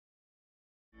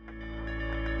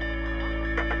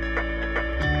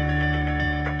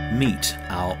Meet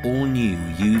our all-new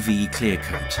UV clear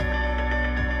coat.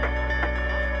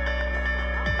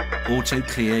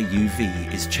 Autoclear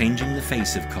UV is changing the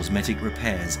face of cosmetic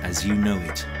repairs as you know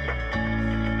it.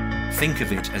 Think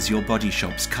of it as your body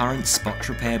shop's current spot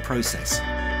repair process,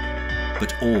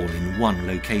 but all in one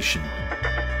location,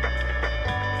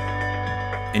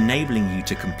 enabling you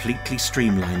to completely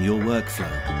streamline your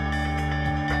workflow,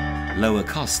 lower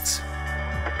costs,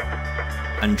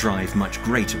 and drive much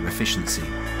greater efficiency.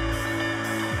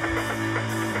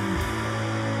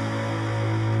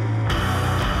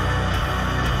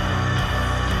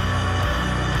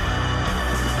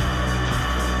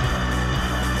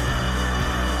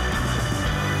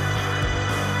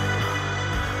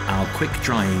 Our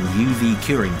quick-drying UV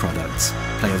curing products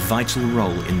play a vital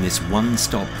role in this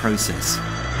one-stop process,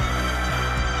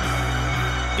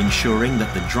 ensuring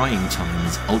that the drying time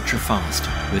is ultra-fast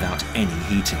without any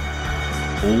heating,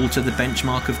 all to the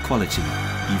benchmark of quality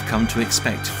you've come to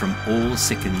expect from all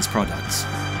Sikkens products,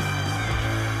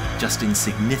 just in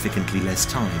significantly less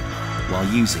time while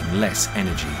using less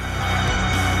energy.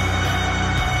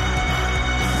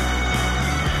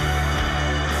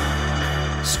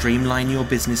 Streamline your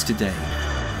business today.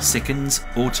 Sikkens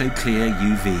Autoclear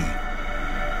UV.